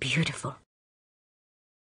something beautiful.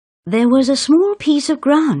 There was a small piece of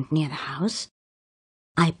ground near the house.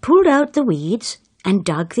 I pulled out the weeds and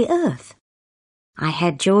dug the earth. I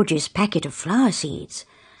had George's packet of flower seeds.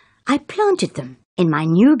 I planted them in my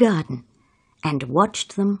new garden and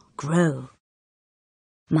watched them grow.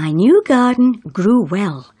 My new garden grew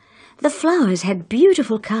well. The flowers had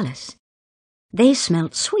beautiful colours. They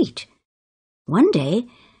smelt sweet. One day,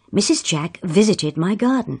 Mrs. Jack visited my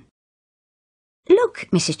garden. "Look,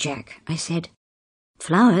 Mrs. Jack," I said.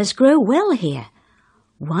 "Flowers grow well here.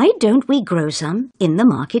 Why don't we grow some in the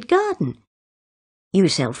market garden? You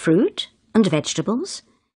sell fruit and vegetables.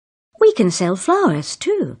 We can sell flowers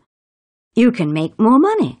too. You can make more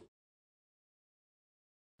money."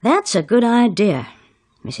 "That's a good idea,"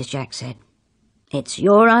 Mrs. Jack said. "It's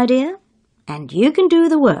your idea, and you can do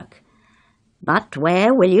the work. But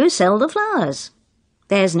where will you sell the flowers?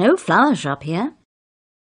 There's no flower shop here."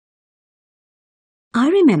 I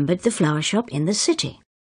remembered the flower shop in the city.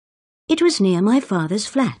 It was near my father's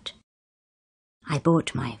flat. I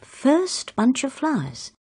bought my first bunch of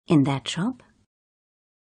flowers in that shop.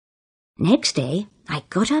 Next day, I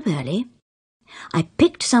got up early. I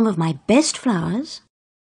picked some of my best flowers.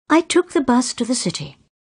 I took the bus to the city.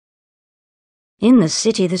 In the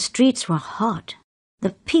city, the streets were hot.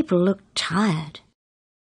 The people looked tired.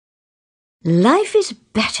 Life is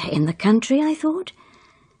better in the country, I thought.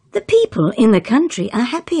 The people in the country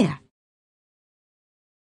are happier.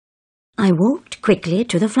 I walked quickly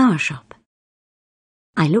to the flower shop.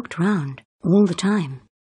 I looked round all the time.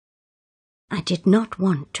 I did not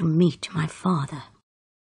want to meet my father.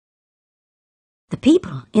 The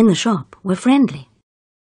people in the shop were friendly.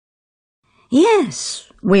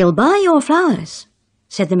 "Yes, we'll buy your flowers,"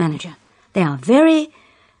 said the manager. "They are very,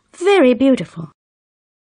 very beautiful."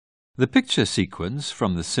 The picture sequence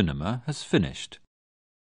from the cinema has finished.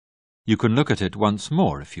 You can look at it once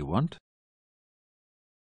more if you want.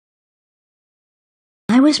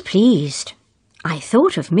 I was pleased. I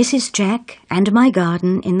thought of Mrs. Jack and my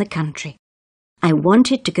garden in the country. I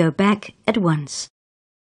wanted to go back at once.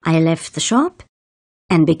 I left the shop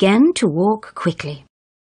and began to walk quickly.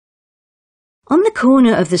 On the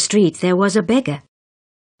corner of the street there was a beggar.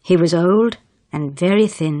 He was old and very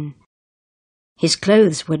thin. His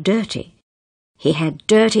clothes were dirty. He had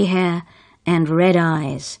dirty hair and red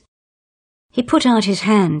eyes. He put out his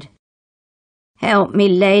hand. "Help me,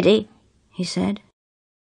 lady," he said.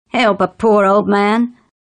 "Help a poor old man."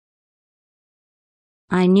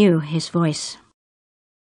 I knew his voice.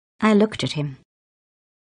 I looked at him.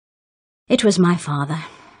 It was my father.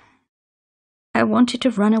 I wanted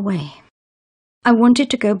to run away. I wanted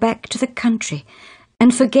to go back to the country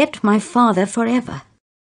and forget my father forever.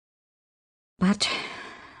 But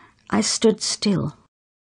I stood still.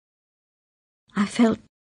 I felt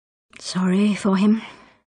sorry for him.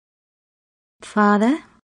 "Father,"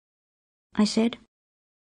 I said.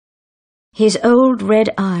 His old red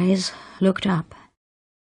eyes looked up.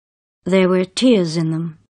 There were tears in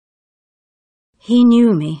them. He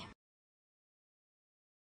knew me.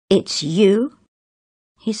 "It's you?"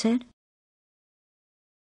 he said.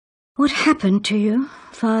 "What happened to you,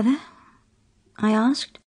 Father?" I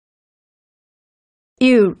asked.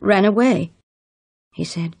 "You ran away," he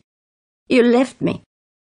said. "You left me.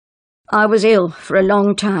 I was ill for a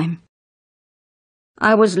long time.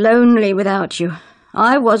 I was lonely without you.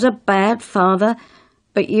 I was a bad father,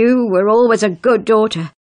 but you were always a good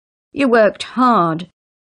daughter. You worked hard.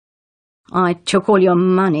 I took all your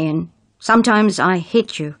money and sometimes I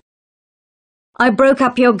hit you. I broke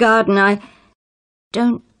up your garden.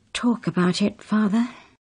 Don't talk about it, Father,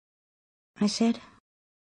 I said.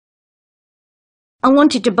 I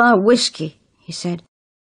wanted to buy whiskey, he said,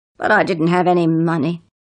 but I didn't have any money.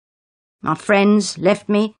 My friends left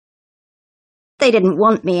me. They didn't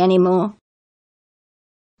want me anymore.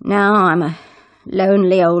 Now I'm a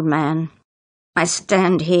lonely old man. I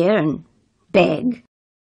stand here and beg.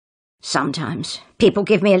 Sometimes people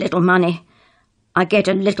give me a little money. I get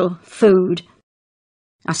a little food.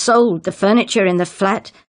 I sold the furniture in the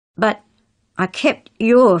flat, but I kept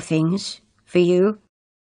your things for you.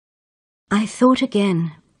 I thought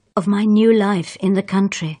again of my new life in the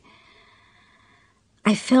country.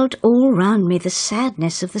 I felt all round me the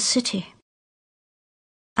sadness of the city.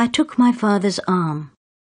 I took my father's arm.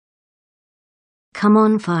 "Come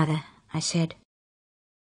on, Father," I said.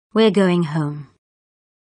 "We're going home."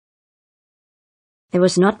 There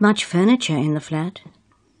was not much furniture in the flat.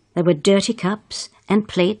 There were dirty cups and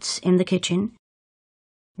plates in the kitchen.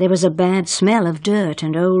 There was a bad smell of dirt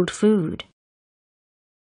and old food.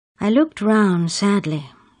 I looked round sadly.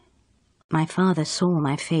 My father saw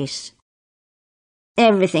my face.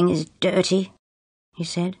 "Everything is dirty," he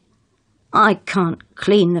said. "I can't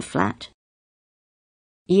clean the flat.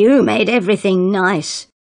 You made everything nice.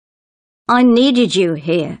 I needed you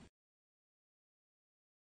here."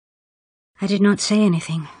 I did not say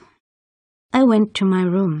anything. I went to my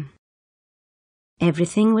room.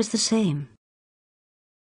 Everything was the same.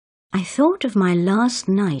 I thought of my last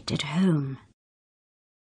night at home.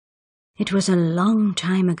 It was a long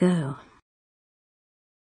time ago.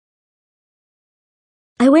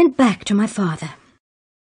 I went back to my father.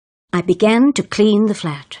 I began to clean the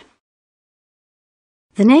flat.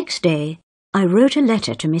 The next day, I wrote a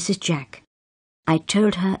letter to Mrs. Jack. I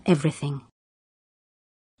told her everything.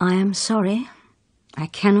 "I am sorry. I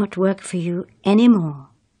cannot work for you any more,"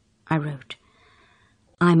 I wrote.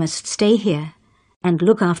 "I must stay here and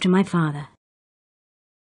look after my father."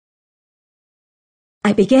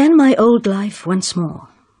 I began my old life once more.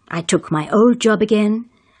 I took my old job again.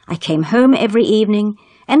 I came home every evening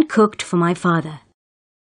and cooked for my father.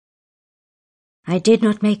 I did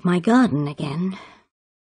not make my garden again.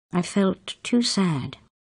 I felt too sad.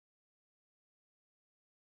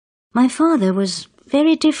 My father was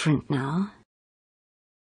very different now.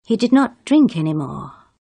 He did not drink any more.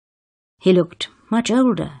 He looked much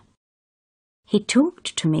older. He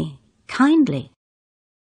talked to me kindly.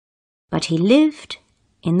 But he lived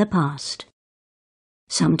in the past.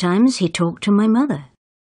 Sometimes he talked to my mother.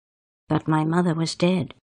 But my mother was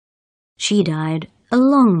dead. She died a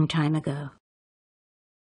long time ago.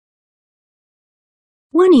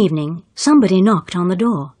 One evening, somebody knocked on the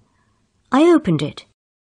door. I opened it.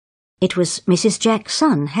 It was Mrs. Jack's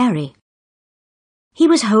son, Harry. He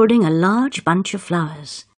was holding a large bunch of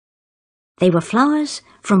flowers. They were flowers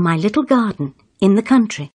from my little garden in the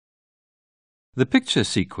country. The picture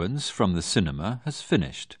sequence from the cinema has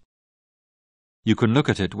finished. You can look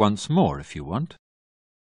at it once more if you want.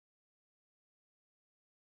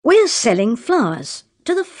 "We're selling flowers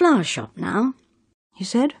to the flower shop now," he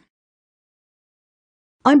said.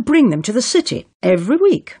 "I bring them to the city every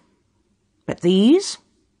week. But these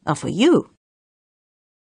are for you."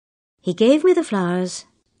 He gave me the flowers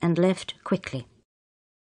and left quickly.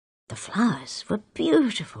 The flowers were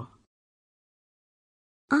beautiful.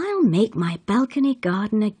 "I'll make my balcony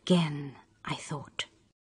garden again," I thought.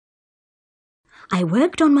 I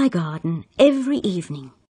worked on my garden every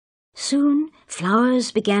evening. Soon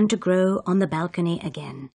flowers began to grow on the balcony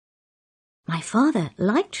again. My father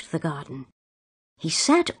liked the garden. He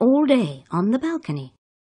sat all day on the balcony.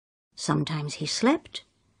 Sometimes he slept.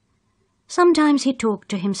 Sometimes he talked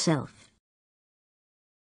to himself.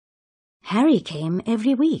 Harry came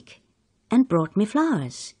every week and brought me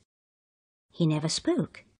flowers. He never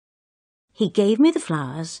spoke. He gave me the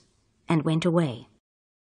flowers and went away.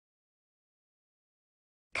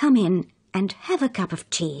 "Come in and have a cup of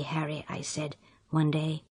tea, Harry," I said one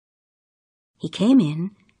day. He came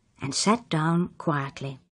in and sat down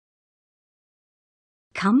quietly.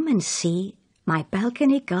 "Come and see my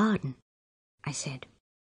balcony garden," I said.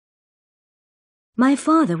 My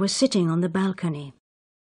father was sitting on the balcony.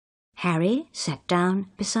 Harry sat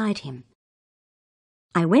down beside him.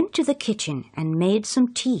 I went to the kitchen and made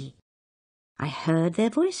some tea. I heard their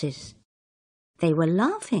voices. They were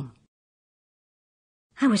laughing.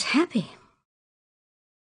 I was happy.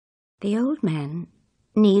 The old man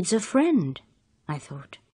needs a friend, I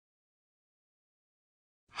thought.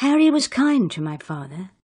 Harry was kind to my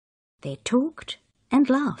father. They talked and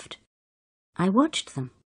laughed. I watched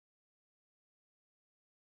them.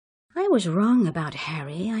 I was wrong about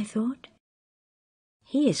Harry, I thought.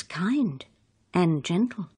 He is kind and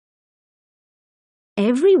gentle.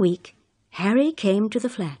 Every week, Harry came to the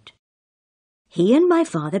flat. He and my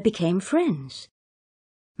father became friends.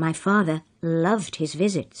 My father loved his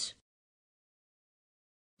visits.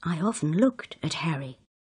 I often looked at Harry.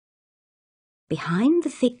 Behind the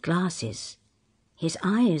thick glasses, his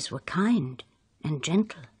eyes were kind and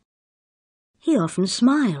gentle. He often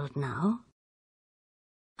smiled now.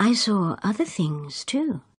 I saw other things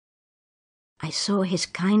too. I saw his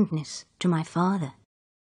kindness to my father.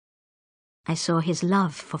 I saw his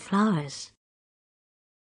love for flowers.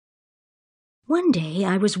 One day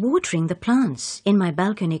I was watering the plants in my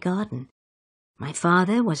balcony garden. My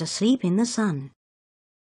father was asleep in the sun.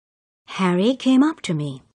 Harry came up to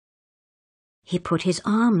me. He put his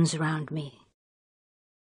arms round me.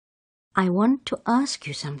 "I want to ask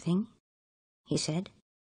you something," he said.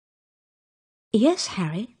 "Yes,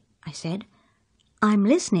 Harry," I said. "I'm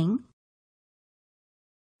listening."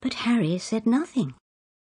 But Harry said nothing.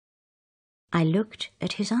 I looked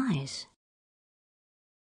at his eyes.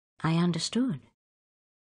 I understood.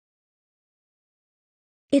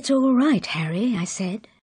 "It's all right, Harry," I said.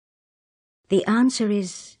 "The answer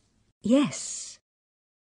is yes."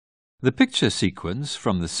 The picture sequence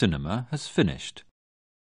from the cinema has finished.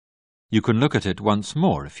 You can look at it once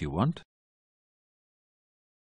more if you want.